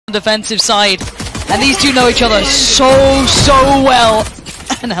defensive side, and these two know each other so well.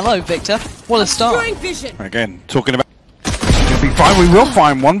 And hello, Victor. What a start. Again, talking about it'll be fine. We will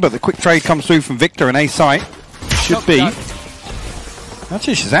find one, but the quick trade comes through from Victor and A site. Should be.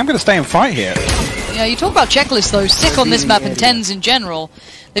 Actually, ShahZaM going to stay and fight here. Yeah, you talk about checklists though. Sick on this map and TenZ in general.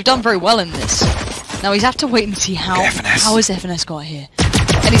 They've done very well in this. Now he's have to wait and see how has FNS got here.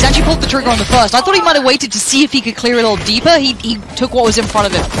 And he's actually pulled the trigger on the first. I thought he might have waited to see if he could clear it a little deeper. He took what was in front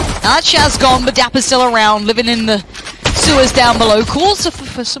of him. Now that Shah's gone, but dapr's still around, living in the sewers down below. Calls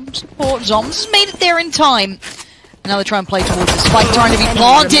for some support. Zombs made it there in time. Now they try and play towards the spike, trying to be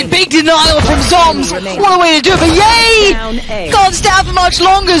planted. Big denial from Zombs. What a way to do it, but Yay! Can't stand for much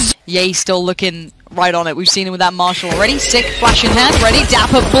longer. Yay still looking right on it. We've seen him with that Marshall already. Sick, flash in hand, ready.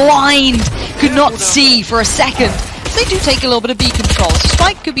 dapr blind. Could not see for a second. They do take a little bit of B control.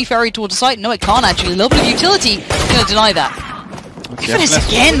 Spike could be ferried towards the site. No, it can't actually. A little bit of utility. Going to deny that. FNS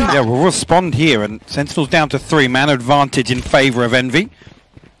again. Yeah, we'll respond here, and Sentinels down to 3. Man advantage in favour of Envy.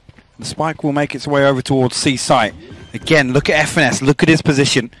 The spike will make its way over towards C site. Again, look at FNS. Look at his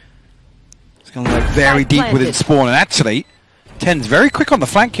position. It's going to look very deep within spawn. And actually, TenZ very quick on the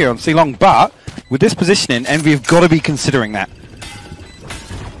flank here on C long, but with this positioning, Envy have got to be considering that.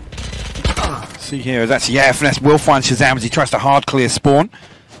 See here is actually, yeah, FNS will find ShahZaM as he tries to hard clear spawn.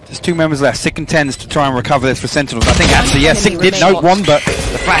 There's 2 members left, Sick and TenZ, to try and recover this for Sentinels. I think actually, yeah, Sick did note one, but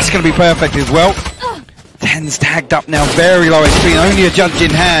the flash is going to be perfect as well. TenZ tagged up now, very low HP, only a judge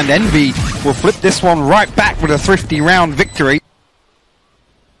in hand. Envy will flip this one right back with a thrifty round victory.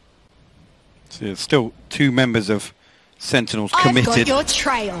 So there's still 2 members of Sentinels committed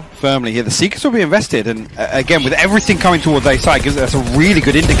firmly here. The Seekers will be invested, and again, with everything coming towards A side, gives us a really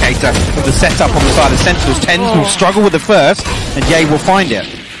good indicator of the setup on the side of Sentinels. TenZ will struggle with the first, and Yay will find it.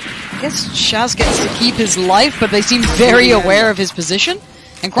 I guess Shaz gets to keep his life, but they seem very aware of his position.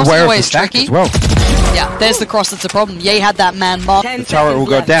 And crossing away is tricky. As well. Yeah, there's the cross that's the problem. Yay had that man marked. The turret will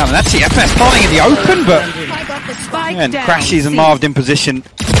go down, and that's the FNS planning in the open, but and crashies and Marved in position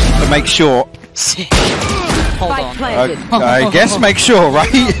to make sure. Sick. Hold on. I guess make sure,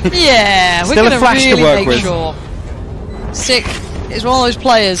 right? Yeah, we're going to really make sure. Sick is one of those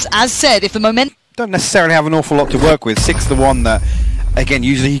players, as said, if the momentum... Don't necessarily have an awful lot to work with. Sick's the one that, again,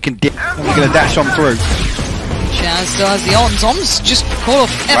 usually he can dip, and he's going to dash on through. Shaz still has the on. Zombs just caught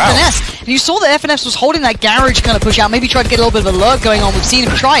off FNS. And you saw that FNS was holding that garage kind of push out, maybe tried to get a little bit of a lurk going on. We've seen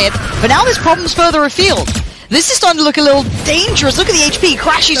him try it, but now there's problems further afield. This is starting to look a little dangerous. Look at the HP.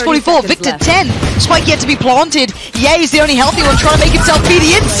 crashies 44, Victor 10. Spike yet to be planted. Yay is the only healthy one trying to make himself be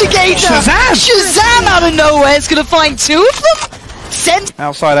the instigator. ShahZaM out of nowhere is going to find 2 of them.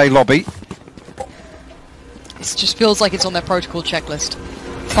 Outside A lobby. This just feels like it's on their protocol checklist.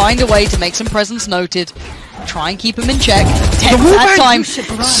 Find a way to make some presence noted. Try and keep him in check. TenZ that time,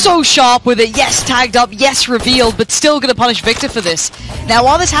 so sharp with it. Yes, tagged up. Yes, revealed. But still going to punish Victor for this. Now,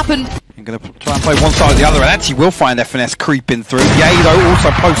 while this happened... I'm going to try and play one side or the other, and actually will find FNS creeping through. Yay, though, also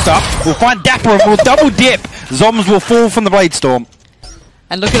post up. We'll find dapr and we'll double dip. Zombs will fall from the Blade Storm.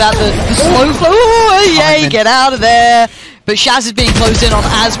 And look at that, the slow flow. Ooh, Yay, get out of there. But Shaz is being closed in on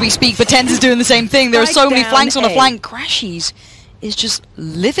as we speak, but TenZ is doing the same thing. There are so many flanks on the flank. crashies is just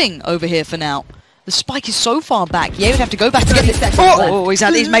living over here for now. The spike is so far back. Yeah, would have to go back to get it. Oh, he's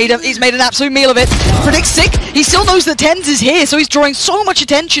made an absolute meal of it. Predicts Sick. He still knows that TenZ is here, so he's drawing so much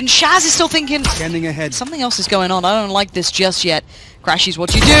attention. Shaz is still thinking, something else is going on. I don't like this just yet. crashies,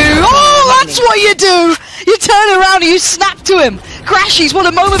 what you do? Oh, that's what you do! You turn around and you snap to him. crashies, what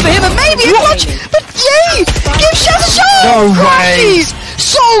a moment for him, and maybe a clutch. But Yay! Give Shaz a shot! No crashies!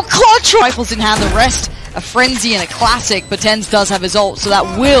 So clutch! Rifles in hand, the rest a frenzy and a classic, but TenZ does have his ult, so that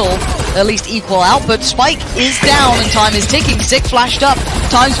will at least equal out, but Spike is down and time is ticking. Sick flashed up,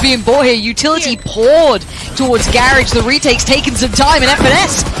 time's being bought here, utility poured towards Garage, the retake's taken some time, and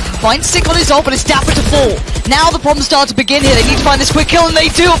FNS finds Sick on his ult, but it's dapr to fall. Now the problems start to begin here, they need to find this quick kill, and they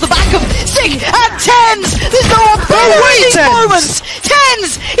do off the back of Sick and TenZ! There's no one in these moments!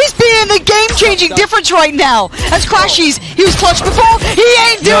 TenZ is being the game-changing difference right now, as crashies, he was clutched before, he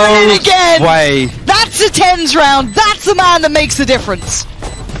ain't doing it again! Way. That's a TenZ round, that's the man that makes the difference.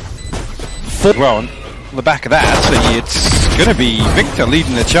 Well, on the back of that, actually, it's going to be Victor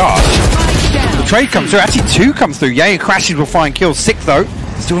leading the charge. The trade comes through, actually 2 come through. Yay, crashies will find kills. Sick though,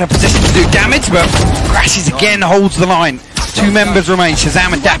 still in a position to do damage, but crashies again holds the line. 2 members remain,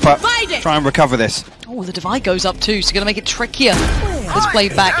 ShahZaM and dapr. Try and recover this. Oh, the divide goes up too, so going to make it trickier. Let's play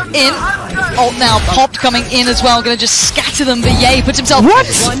back in. Ult now popped coming in as well, going to just scatter them, but Yay puts himself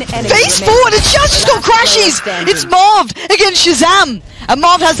face forward, and Shaz just got crashies! It's Marved against ShahZaM! And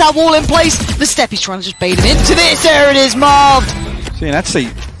Marved has that wall in place. The step, he's trying to just bait him into this. There it is, Marved! See, and actually,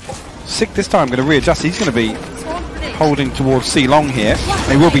 Sick this time going to readjust. He's going to be holding towards C long here.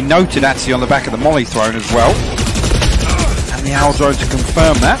 They will be noted actually on the back of the molly thrown as well. And the owl drone to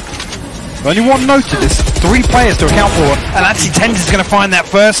confirm that. Only one noted. There's 3 players to account for, and actually TenZ is going to find that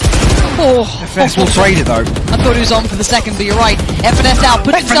first. FNS will trade it though. I thought he was on for the second, but you're right. FNS now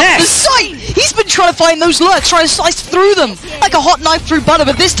putting himself to the sight. He's been trying to find those lurks, trying to slice through them like a hot knife through butter,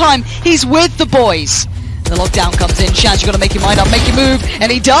 but this time he's with the boys. The lockdown comes in. Shaz, you got to make your mind up, make your move, and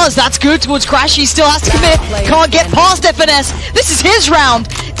he does. That's good towards Crash. He still has to commit. Can't get past FNS. This is his round.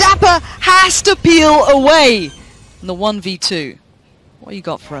 dapr has to peel away. And the 1v2. What you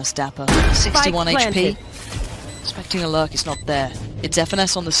got for us, dapr? 61 HP. Expecting a lurk, it's not there. It's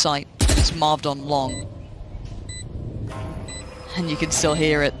FNS on the site. It's Marved on long. And you can still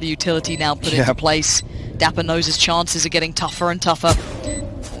hear it. The utility now put into place. dapr knows his chances are getting tougher and tougher.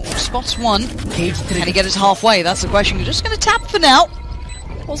 Spots one. Can he get us halfway? That's the question. He's just going to tap for now.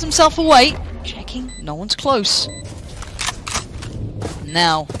 Pulls himself away. Checking. No one's close.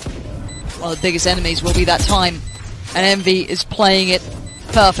 Now, one of the biggest enemies will be that time. And Envy is playing it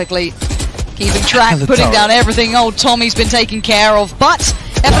perfectly. Keeping track, putting down everything old Tommy's been taken care of. But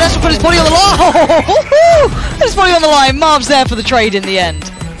FNS will put his body on the line. Put his body on the line. Marv's there for the trade in the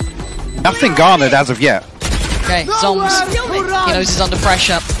end. Nothing garnered as of yet. Okay, zombs. He knows he's under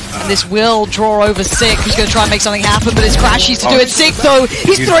pressure. And this will draw over Sick, who's going to try and make something happen, but it's crashies to do it. Sick, though,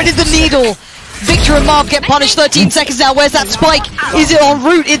 he's threaded the needle. Victor and Marv get punished. 13 seconds now. Where's that spike? Is it en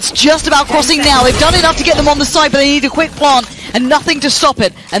route? It's just about crossing now. They've done enough to get them on the side, but they need a quick plant and nothing to stop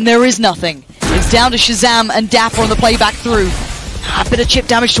it. And there is nothing. It's down to ShahZaM and dapr on the play back through. A bit of chip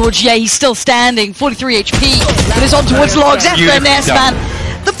damage towards Ye. He's still standing. 43 HP. But it's on towards logs. FNS,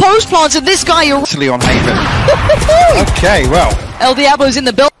 man. The post plants of this guy are actually on Haven. Okay, well. El Diablo's in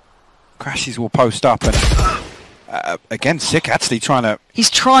the build. Crashies will post up and again, Sick actually trying to. He's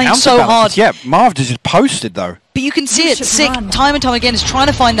trying so hard. Yeah, Marved is just posted though. But you can see it. Sick, time and time again, is trying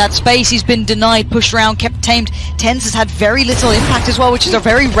to find that space. He's been denied, pushed around, kept tamed. TenZ has had very little impact as well, which is a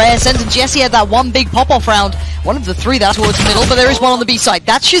very rare sentence. Yes, he had that one big pop-off round. One of the 3 that's towards the middle, but there is one on the B side.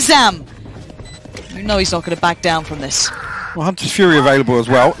 That's ShahZaM. You know he's not going to back down from this. Well, Hunter's Fury available as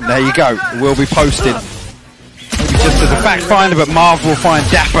well. There you go. It will be posted. Maybe just as a fact finder, but Marv will find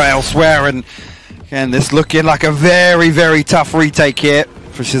dapr elsewhere. And again, this looking like a very, very tough retake here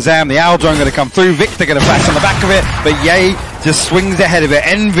for ShahZaM. The owl drone going to come through. Victor going to flash on the back of it, but Ye just swings ahead of it.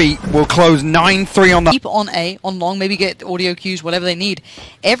 Envy will close 9-3 on the... Keep on A, on long, maybe get audio cues, whatever they need.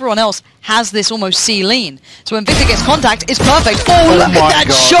 Everyone else has this almost C lean. So when Victor gets contact, it's perfect. Oh, look at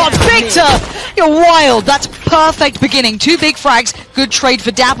that shot! Victor! You're wild! That's perfect beginning. 2 big frags. Good trade for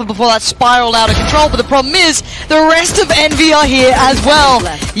dapr before that spiraled out of control. But the problem is, the rest of Envy are here as well.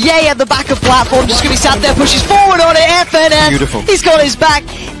 Ye at the back of platform, just going to be sat there, pushes forward on it. FNS. Beautiful. He's got his back.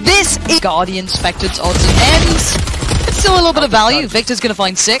 This is Guardian Spectred's odds and ends. It's still a little bit of value. Victor's going to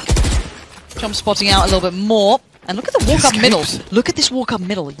find Sick. Jump spotting out a little bit more. And look at the walk up middle. Look at this walk up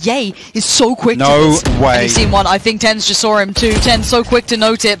middle. Ye is so quick to this. No way. And you've seen one. I think TenZ just saw him too. TenZ so quick to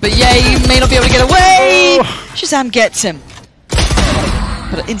note it. But Ye may not be able to get away. ShahZaM gets him.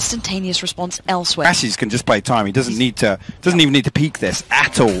 But an instantaneous response elsewhere. Crashies can just play time. He doesn't need to. Doesn't even need to peek this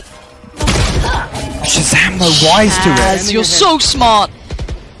at all. ShahZaM though, wise to it. You're so smart.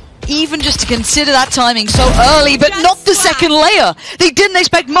 Even just to consider that timing so early, but not the second layer. They didn't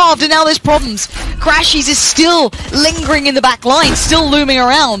expect Marved, and now there's problems. crashies is still lingering in the back line, still looming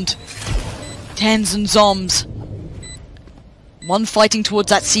around. TenZ and zombs. One fighting towards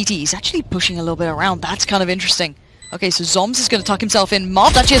that CT. He's actually pushing a little bit around. That's kind of interesting. Okay, so zombs is going to tuck himself in.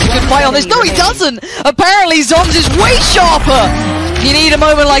 Marved actually has a good fight on this. No, he doesn't! Apparently, zombs is way sharper! You need a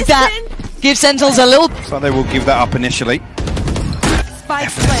moment like that. Give Sentinels a little... So they will give that up initially.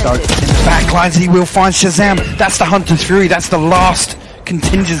 FNS though, in the back lines, he will find ShahZaM. That's the Hunter's Fury. That's the last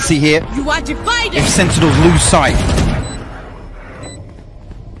contingency here. If Sentinels lose sight.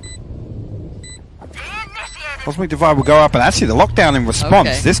 Cosmic Divide will go up, and actually the lockdown in response.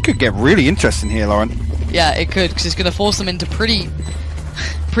 Okay. This could get really interesting here, Lauren. Yeah, it could, because it's going to force them into pretty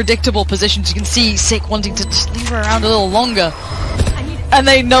predictable positions. You can see Sick wanting to just leave her around a little longer. And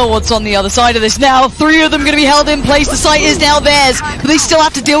they know what's on the other side of this now. 3 of them going to be held in place. The site is now theirs. But they still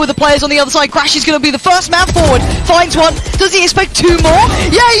have to deal with the players on the other side. crashies going to be the first man forward. Finds one. Does he expect 2 more?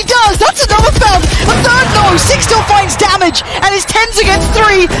 Yeah, he does. That's another found. A third no. Sick still finds damage. And it's TenZ against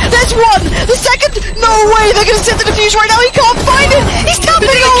 3. There's 1. The second. No way. They're going to set the defuse right now. He can't find it. He's tapping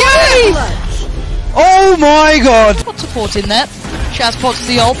away. Oh my god. Got support in there. Shaz pots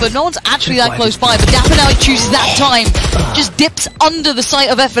the ult, but no one's actually that close by. But dapr now chooses that time. Just dips under the sight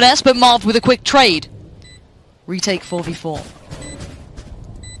of FNS, but Marved with a quick trade. Retake 4v4.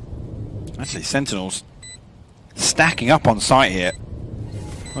 Actually, Sentinels stacking up on site here.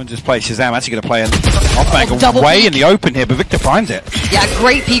 I'll just play ShahZaM. Actually going to play an off-angle way in the open here, but Victor finds it. Yeah,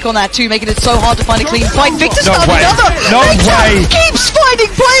 great peek on that too, making it so hard to find a clean fight. Victor's found another! No way! Keeps finding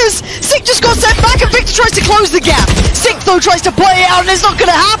players! Sick just got sent back and Victor tries to close the gap. Sick though tries to play out and it's not going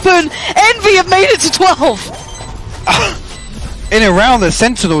to happen! Envy have made it to 12! In a round, the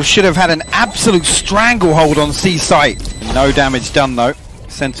Sentinels should have had an absolute stranglehold on C site. No damage done though.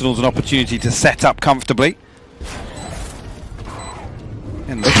 Sentinels an opportunity to set up comfortably.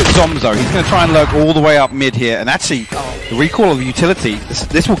 And look at zombs though, he's going to try and lurk all the way up mid here, and actually, the recall of utility,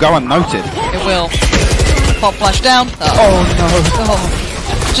 this will go unnoted. It will. Pop flash down. Oh no. Oh.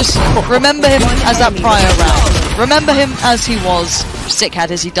 Just remember him as that prior round. Remember him as he was. Sick had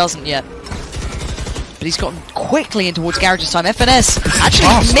his, he doesn't yet. But he's gotten quickly in towards Garage's time. FNS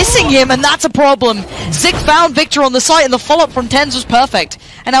actually missing him, and that's a problem. Sick found Victor on the site, and the follow-up from TenZ was perfect.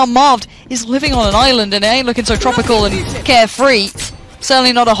 And now Marved is living on an island, and it ain't looking so tropical and carefree.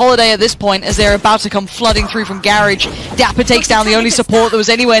 Certainly not a holiday at this point, as they're about to come flooding through from Garage. dapr takes down the only support that was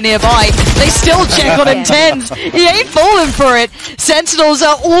anywhere nearby. They still check on him, TenZ. He ain't falling for it. Sentinels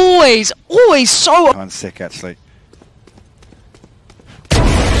are always so... I'm sick, actually.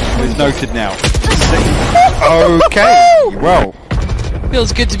 It's noted now. Okay, well.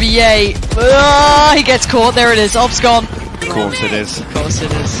 Feels good to be Yay. He gets caught. There it is. Off's gone. Of course it is. Of course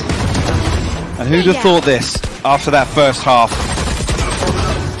it is. And who'd have thought this after that first half?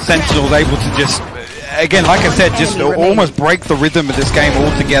 Sentinels able to just, again, like I said, just almost break the rhythm of this game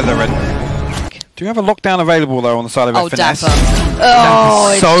altogether. And do you have a lockdown available though on the side of FNS? dapr.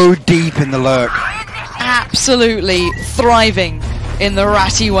 Oh, so deep in the lurk. Absolutely thriving in the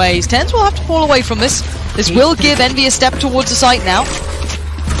ratty ways. TenZ will have to fall away from this. This will give Envy a step towards the site now.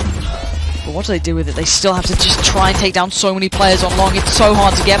 But what do they do with it? They still have to just try and take down so many players on long. It's so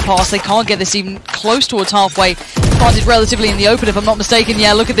hard to get past. They can't get this even close towards halfway. Planted relatively in the open, if I'm not mistaken.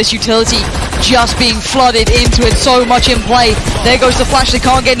 Yeah, look at this utility just being flooded into it. So much in play. There goes the flash. They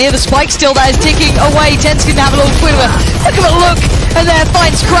can't get near the spike still. That is ticking away. TenZ can have a little quiver. Look at the look. And there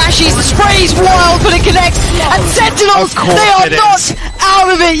finds crashies. The spray's wild, but it connects. And Sentinels, they are not out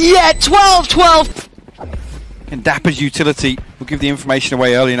of it yet. 12-12. And dapr's utility will give the information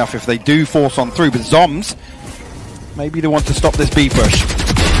away early enough if they do force on through, but zombs maybe they want to stop this B push.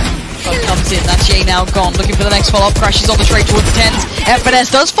 Comes in, that's Jay now gone, looking for the next follow-up, crashes on the trade towards the TenZ. FNS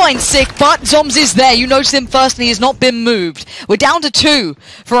does find Sick, but zombs is there. You notice him first and he has not been moved. We're down to 2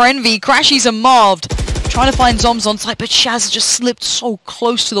 for Envy. crashies and Marved trying to find zombs on site, but Shaz just slipped so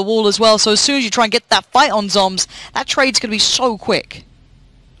close to the wall as well, so as soon as you try and get that fight on zombs, that trade's going to be so quick.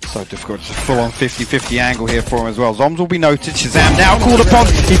 So difficult. It's a full-on 50-50 angle here for him as well. Zombs will be noted. ShahZaM now called upon.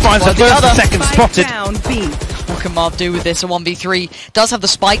 He finds the first and second spotted. What can Marv do with this? A 1v3. Does have the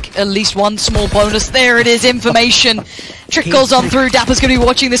spike. At least one small bonus. There it is. Information. Trickles on through. Dapr's going to be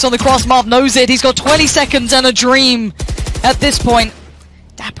watching this on the cross. Marv knows it. He's got 20 seconds and a dream at this point.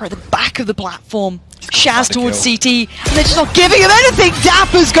 dapr at the back of the platform. Shaz towards CT. And they're just not giving him anything.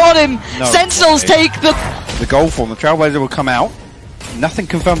 dapr's got him. No, Sentinels take the goal for him. The Trailblazer will come out. Nothing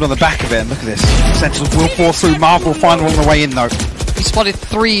confirmed on the back of it, and look at this. Sentinels will force through. Marv will find one on the way in though. He spotted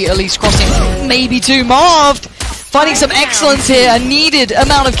 3 at least crossing, maybe 2. Marved finding some excellence here. A needed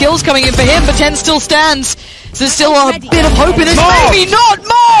amount of kills coming in for him, but TenZ still stands. So there's still a bit of hope in this. Marved! Maybe not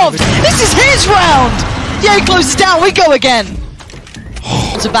Marved! This is his round! Yeah, he closes down. We go again.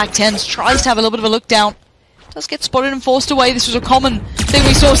 So back TenZ tries to have a little bit of a look down. Does get spotted and forced away. This was a common thing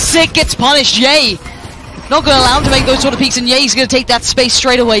we saw. Sick gets punished. Yay! Not going to allow him to make those sort of peaks, and Ye's going to take that space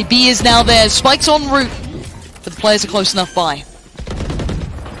straight away. B is now there. Spike's en route, but the players are close enough by.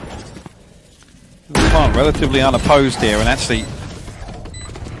 Relatively unopposed here, and actually...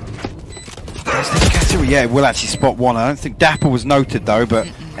 Yeah, it will actually spot one. I don't think dapr was noted though, but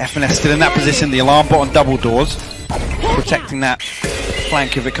FNS still in that position. The alarm bot on double doors, protecting that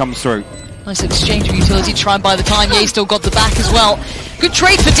flank if it comes through. Nice exchange of utility to try and buy the time. Ye still got the back as well. Good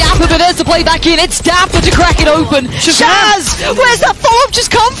trade for dapr, but there's the play back in. It's dapr to crack it open. Shaz! Where's that follow-up just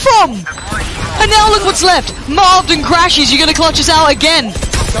come from? And now look what's left. Marved and crashies. You're going to clutch us out again.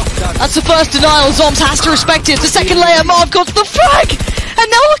 That's the first denial. Zombs has to respect it. The second layer, Marv got the frag. And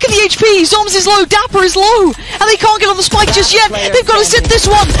now look at the HP. Zombs is low, dapr is low. And they can't get on the spike just yet. They've got to sit this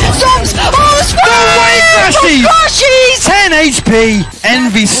one. Zombs! Oh, the spike! No way, crashies! 10 HP!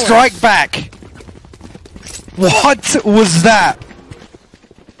 Envy strike back. What was that?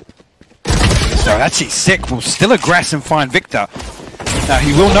 So actually Sick will still aggress and find Victor. Now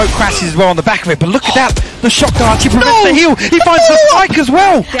he will note crashes as well on the back of it, but look at that! The shock dart, he prevents the heal! He finds the spike as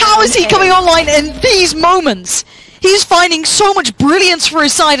well! How is he coming online in these moments? He's finding so much brilliance for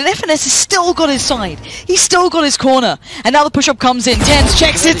his side, and FNS has still got his side. He's still got his corner. And now the push-up comes in. TenZ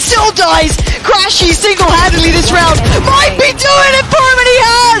checks it, still dies. crashies single-handedly this round. Might be doing it for him, and he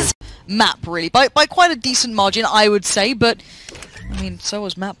has! Map, really. By quite a decent margin, I would say, but... I mean, so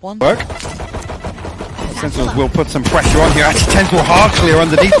was map 1. Work. Sentinels will put some pressure on here. Actually, TenZ will hard clear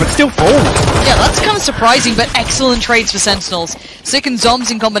underneath, but still fall. Yeah, that's kind of surprising, but excellent trades for Sentinels. Sick and zombs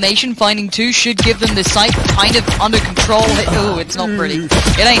in combination, finding 2 should give them this site kind of under control. Oh, it's not pretty.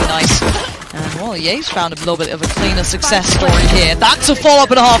 It ain't nice. And, well, Ye's found a little bit of a cleaner success story here. That's a follow-up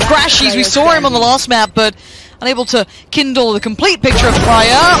and a half. crashies, we saw him on the last map, but unable to kindle the complete picture of Prior.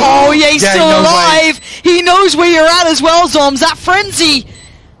 Oh, Ye's still alive! He knows where you're at as well, Zombs. That frenzy!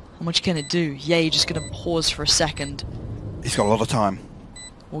 How much can it do? Ye just gonna pause for a second. He's got a lot of time.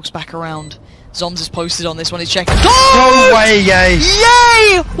 Walks back around. Zombs is posted on this one. He's checking. No way, Ye!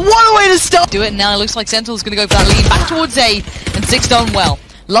 Yay! What a way to start! Do it now. It looks like Sentinel's gonna go for that lead back towards A, and Six done well.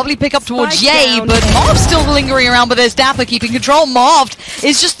 Lovely pick up towards Ye, but Marv's still lingering around. But there's dapr keeping control. Marved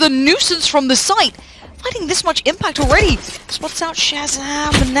is just the nuisance from the site. Fighting this much impact already. Spots out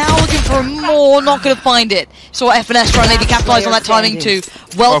ShahZaM, and now looking for more, not going to find it. Saw FNS trying to maybe capitalize on that timing too.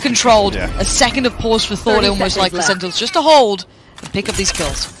 Well controlled. Yeah. A second of pause for thought, almost like the Sentinels just to hold and pick up these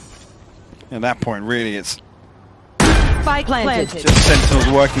kills. At that point, really, it's Spike planted. Just Sentinels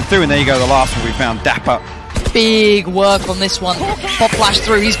working through, and there you go, the last one we found, dapr. Big work on this one. Pop flash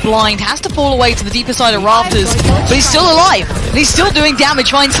through, he's blind, has to fall away to the deeper side of rafters, but he's still alive, and he's still doing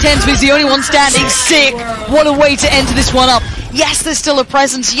damage. Finds TenZ, but he's the only one standing. Sick! What a way to enter this one up. Yes, there's still a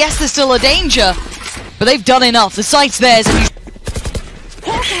presence, yes, there's still a danger, but they've done enough. The site's theirs, and he's...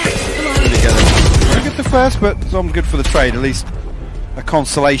 Very good the first, but Zom's good for the trade, at least a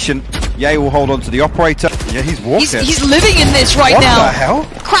consolation. Ye will hold on to the operator. Yeah, he's walking. He's living in this right now. What the hell?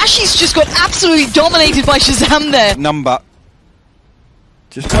 crashies just got absolutely dominated by ShahZaM there. Number.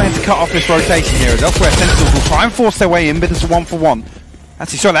 Just trying to cut off this rotation here. Elsewhere, Sentinels will try and force their way in, but it's a 1-for-1.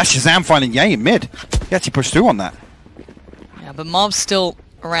 Actually, sorry, that's ShahZaM finding Ye in mid. He actually pushed through on that. Yeah, but Marv's still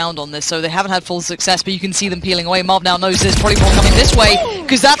around on this, so they haven't had full success, but you can see them peeling away. Marv now knows there's probably more coming this way,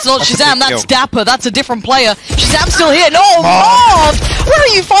 because that's not ShahZaM, that's dapr, that's a different player. ShahZam's still here. No, Marv! Where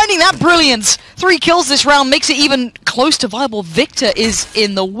are you finding that brilliance? 3 kills this round makes it even close to viable. Victor is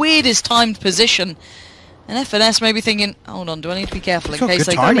in the weirdest timed position. And FNS may be thinking, hold on, do I need to be careful in case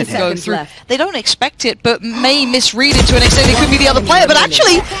they go through? They don't expect it, but may misread it to an extent. It could be the other player, but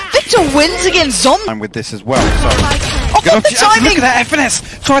actually, Victor wins against Zombie. I'm with this as well, so... Oh, the timing! Look at that,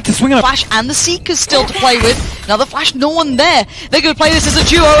 FNS! Tried to swing on a flash, and the Seekers still to play with. Another flash, no one there. They're going to play this as a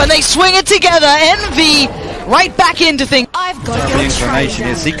duo, and they swing it together. Envy right back into things. I've got the inclination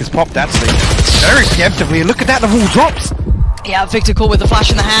here. Seekers popped actually very preemptively. Look at that, the wall drops. Yeah, Victor caught with the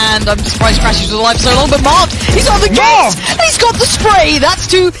flash in the hand. I'm surprised crashies was alive for so long, but Marved, he's on the gates! And he's got the spray! That's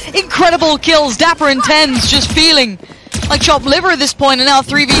 2 incredible kills. dapr and TenZ just feeling like chopped liver at this point, and now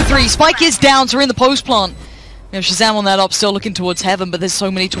 3v3. Spike is down, so we're in the post plant. You know, ShahZaM on that up, still looking towards heaven, but there's so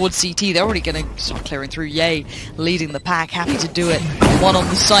many towards CT. They're already going to start clearing through. Ye leading the pack, happy to do it. One on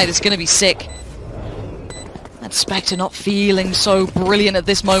the side, it's going to be sick. That Spectre not feeling so brilliant at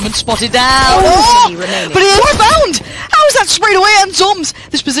this moment. Spotted down. Oh! But he is found! How is that sprayed away? And Zombs,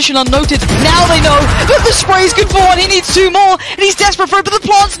 this position unnoted. Now they know that the spray's good for 1. He needs 2 more, and he's desperate for it, but the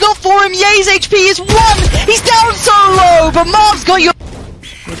plant's not for him. Ye's HP is 1. He's down so low, but Marv's got your...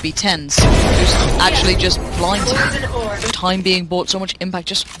 Would be TenZ, who's actually just blinded. Time being bought, so much impact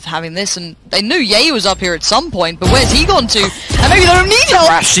just with having this, and they knew Ye was up here at some point, but where's he gone to? And maybe they don't need help,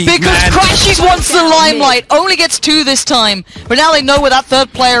 because crashies wants the limelight, only gets 2 this time, but now they know where that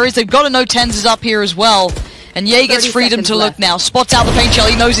 3rd player is. They've got to know TenZ is up here as well, and Ye gets freedom to look now, spots out the paint shell,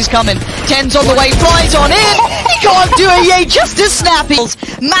 he knows he's coming. TenZ on the way, flies on in, he can't do it. Ye just as snappy.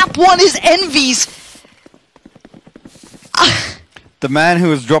 Map 1 is Envy's. The man who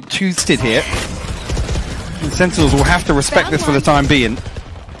has dropped 2 stood here. And Sentinels will have to respect this for the time being.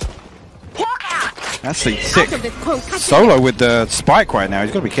 Actually, sick. Solo with the spike right now.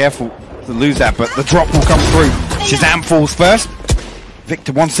 He's got to be careful to lose that, but the drop will come through. ShahZaM falls first.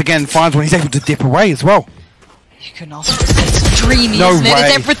 Victor once again finds one. He's able to dip away as well. You can ask for this. Dreamy, isn't it?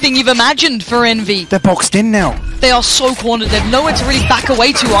 It's everything you've imagined for Envy. They're boxed in now. They are so cornered. They've nowhere to really back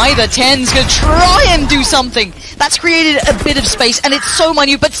away to either. TenZ gonna try and do something. That's created a bit of space, and it's so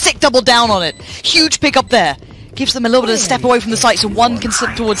minute, but sick double down on it. Huge pick up there. Gives them a little bit of a step away from the site, so 1 can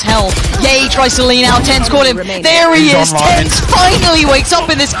slip towards hell. Ye tries to lean out. TenZ caught him. There he is. TenZ finally wakes up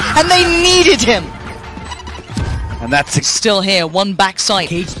in this, and they needed him. And that's still here. One back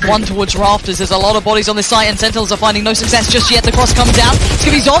site, one towards rafters. There's a lot of bodies on this site, and Sentinels are finding no success just yet. The cross comes down. It's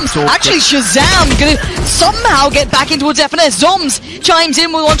gonna be zombs. Actually, ShahZaM gonna somehow get back in towards FNS. Zombs chimes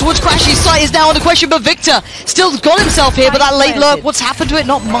in with one towards crashies. Site is now under question, but Victor still got himself here. But that late lurk, what's happened to it?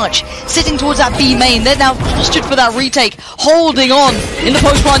 Not much. Sitting towards that B main. They're now postured for that retake. Holding on in the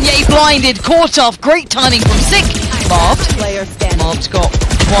post run. Yay, blinded, caught off. Great timing from Sick. Marved's got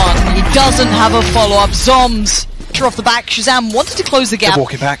one. He doesn't have a follow-up. Zombs off the back. ShahZaM wanted to close the gap,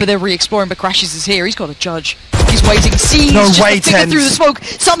 but they're re-exploring, but crashies is here. He's got a judge. He's waiting. Sees no way, TenZ through the smoke.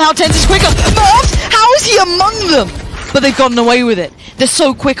 Somehow TenZ is quicker. Marved, how is he among them? But they've gotten away with it. They're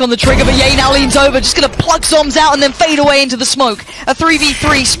so quick on the trigger, but Ye now leans over, just gonna plug zombs out and then fade away into the smoke. A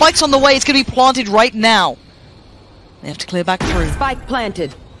 3v3. Spike's on the way. It's gonna be planted right now. They have to clear back through. Spike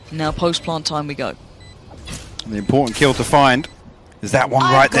planted. Now post-plant time we go. The important kill to find is that one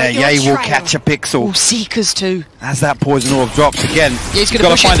right there. Ye will catch a pixel. Oh, Seekers too. As that poison orb drops again. He's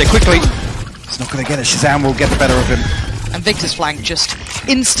got to find it quickly. He's not going to get it. ShahZaM will get the better of him. And Victor's flank just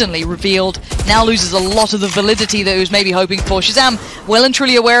instantly revealed. Now loses a lot of the validity that he was maybe hoping for. ShahZaM, well and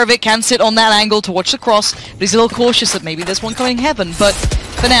truly aware of it, can sit on that angle to watch the cross, but he's a little cautious that maybe there's one coming heaven. But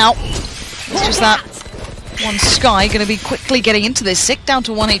for now, it's just that one Sky going to be quickly getting into this. Sick down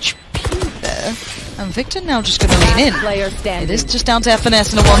to 1 HP there. And Victor now just going to lean in. It is just down to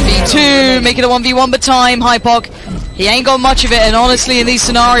FNS and a 1v2. Make it a 1v1, but time. Hypoc, he ain't got much of it. And honestly, in these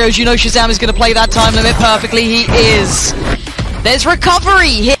scenarios, you know ShahZaM is going to play that time limit perfectly. He is. There's recovery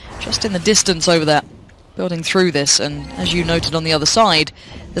here. Just in the distance over there. Building through this. And as you noted on the other side,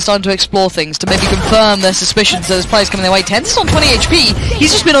 they're starting to explore things to maybe confirm their suspicions that there's players coming their way. TenZ is on 20 HP.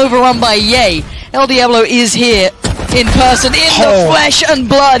 He's just been overrun by Ye. El Diablo is here. In person, in the flesh and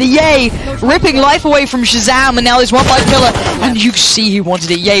blood. Ye ripping life away from ShahZaM, and now there's one by Pillar. And you see he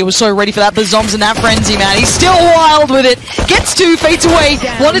wanted it. Ye was so ready for that. The zombs in that frenzy, man. He's still wild with it. Gets two, fades away.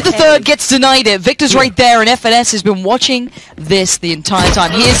 Wanted the third, gets denied it. Victor's right there, and FNS has been watching this the entire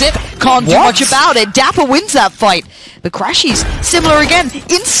time. Hears it, can't do much about it. dapr wins that fight. The crashies, similar again.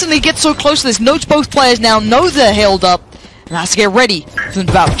 Instantly gets so close to this. Notes both players now know they're held up. And has to get ready for them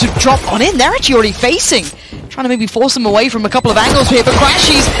about to drop on in. They're actually already facing. Trying to maybe force them away from a couple of angles here, but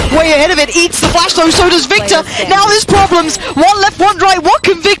crashies way ahead of it, eats the flash though, so does Victor. Now there's problems. One left, one right. What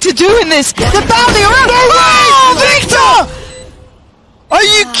can Victor do in this? They're bounding around. Oh, Victor! Are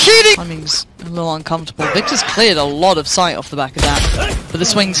you kidding? Timing's a little uncomfortable. Victor's cleared a lot of sight off the back of that, but the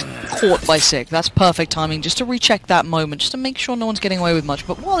swing's caught by Sick. That's perfect timing, just to recheck that moment, just to make sure no one's getting away with much.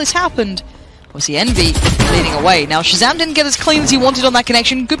 But while this happened, obviously Envy leading away. Now ShahZaM didn't get as clean as he wanted on that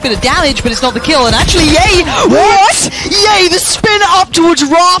connection. Good bit of damage, but it's not the kill. And actually, Ye! What? Ye, the spin up towards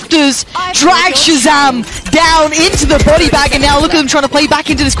rafters drags ShahZaM down into the body bag, and now look at them trying to play back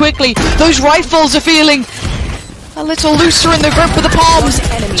into this quickly. Those rifles are feeling a little looser in the grip of the palms.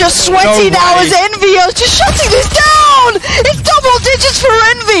 Just sweaty now as Envy is just shutting this down! It's double digits for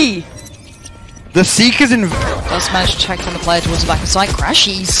Envy! The Seekers in... Does manage to check on the player towards the back of sight.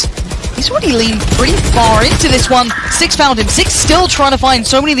 Crashies. He's already leaned pretty far into this one. Six found him. Six still trying to find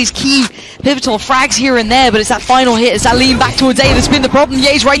so many of these key pivotal frags here and there, but it's that final hit. It's that lean back towards A that's been the problem.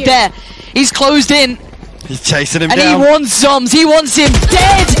 Ye's right there. He's closed in. He's chasing him and down. And he wants Zombs. He wants him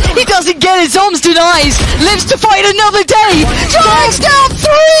dead. He doesn't get it. Zombs denies. Lives to fight another day. Drags down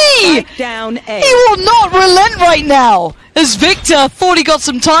 3! Down A. He will not relent right now. As Victor thought he got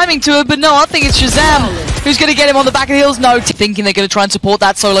some timing to it, but no, I think it's ShahZaM who's going to get him on the back of the heels. No, thinking they're going to try and support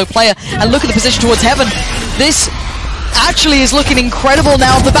that solo player. And look at the position towards heaven. This actually is looking incredible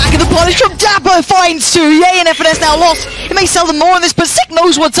now off the back of the punish from dapr. Finds two. Ye and FNS now lost. It may sell them more on this, but Sick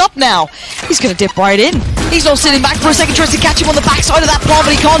knows what's up now. He's going to dip right in. He's not sitting back for a second, tries to catch him on the backside of that plant,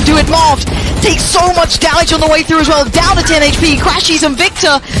 but he can't do it. Marved takes so much damage on the way through as well. Down to 10 HP. Crashies and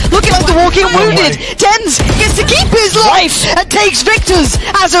Victor looking like the walking wounded. TenZ gets to keep his life and takes Victor's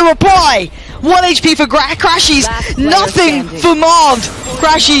as a reply. 1 HP for crashies. Nothing for Marved.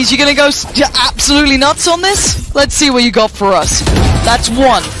 Crashies, you're going to go absolutely nuts on this? Let's see what you got for us. That's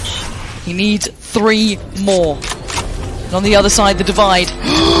 1. He needs 3 more. And on the other side, the divide.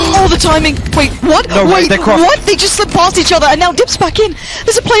 Oh, the timing. Wait, what? No, wait, what? They just slipped past each other and now dips back in.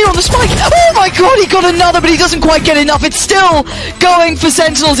 There's a player on the spike. Oh my god, he got another, but he doesn't quite get enough. It's still going for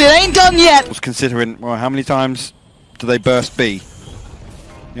Sentinels. It ain't done yet. I was considering, well, how many times do they burst B?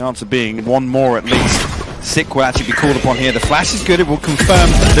 The answer being 1 more at least. Sick will actually be called upon here. The flash is good. It will confirm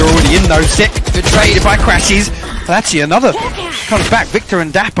they're already in though. Sick betrayed by crashies. And actually another comes back. Victor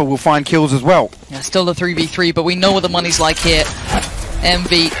and dapr will find kills as well. Yeah, still the 3v3, but we know what the money's like here.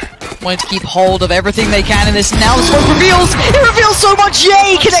 Envy wanting to keep hold of everything they can in this. Now the smoke reveals. It reveals so much.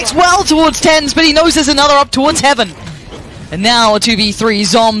 Yay connects well towards TenZ, but he knows there's another up towards heaven. And now a 2v3,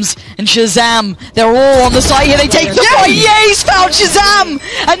 zombs and ShahZaM. They're all on the side here. They take the fight. Yay's found ShahZaM!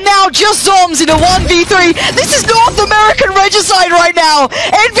 And now just zombs in a 1v3. This is North American regicide right now.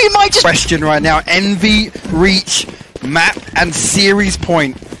 Envy might just... Question right now. Envy, Reach, map, and series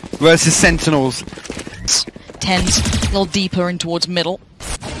point versus Sentinels. TenZ a little deeper in towards middle.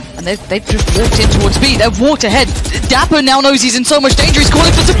 And they've just walked in towards B. They've walked ahead. dapr now knows he's in so much danger. He's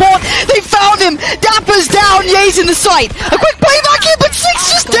calling for support. They found him. dapr's down. Yay's in the sight. A quick playback here, but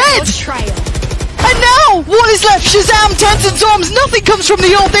 6 just dead. And now, what is left? ShahZaM, TenZ, and zombs. Nothing comes from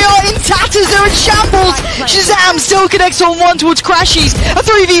the ult. They are in tatters. They're in shambles. ShahZaM still connects on one towards crashies. A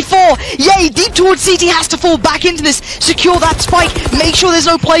 3v4. Yay, deep towards CT, has to fall back into this. Secure that spike. Make sure there's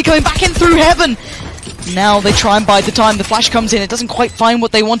no play coming back in through heaven. Now they try and bide the time. The flash comes in. It doesn't quite find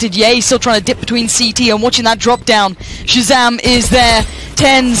what they wanted. Yay, still trying to dip between CT and watching that drop down. ShahZaM is there.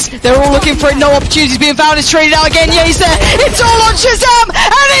 TenZ, they're all looking for it. No opportunities being found. It's traded out again. Yay's there. It's all on ShahZaM,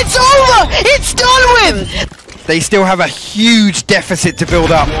 and it's over. It's done with. They still have a huge deficit to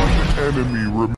build up.